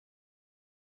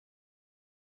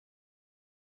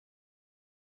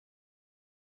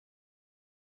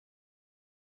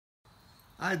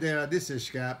Hi there, this is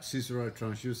Cap, Cicero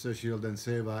Transducer Shield and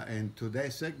Saver, and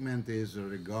today's segment is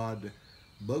regard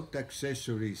boat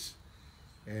accessories,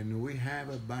 and we have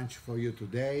a bunch for you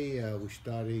today. We're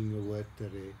starting with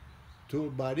the tool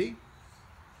body.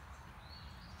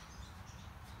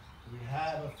 We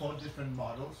have 4 different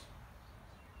models,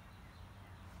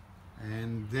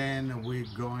 and then we're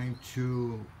going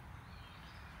to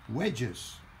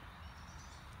wedges.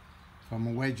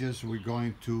 From wedges we're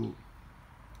going to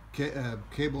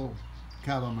cable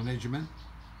cover management,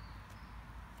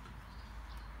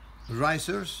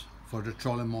 risers for the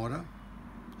trolling motor,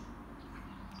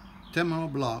 terminal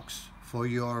blocks for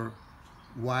your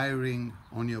wiring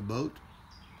on your boat.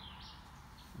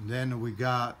 Then we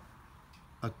got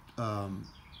a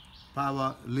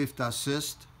power lift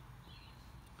assist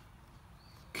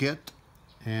kit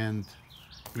and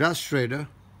grass shredder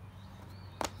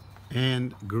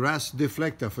and grass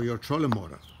deflector for your trolling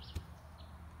motor.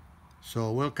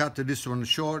 So we'll cut this one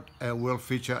short and we'll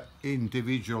feature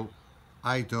individual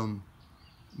item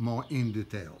more in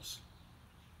details.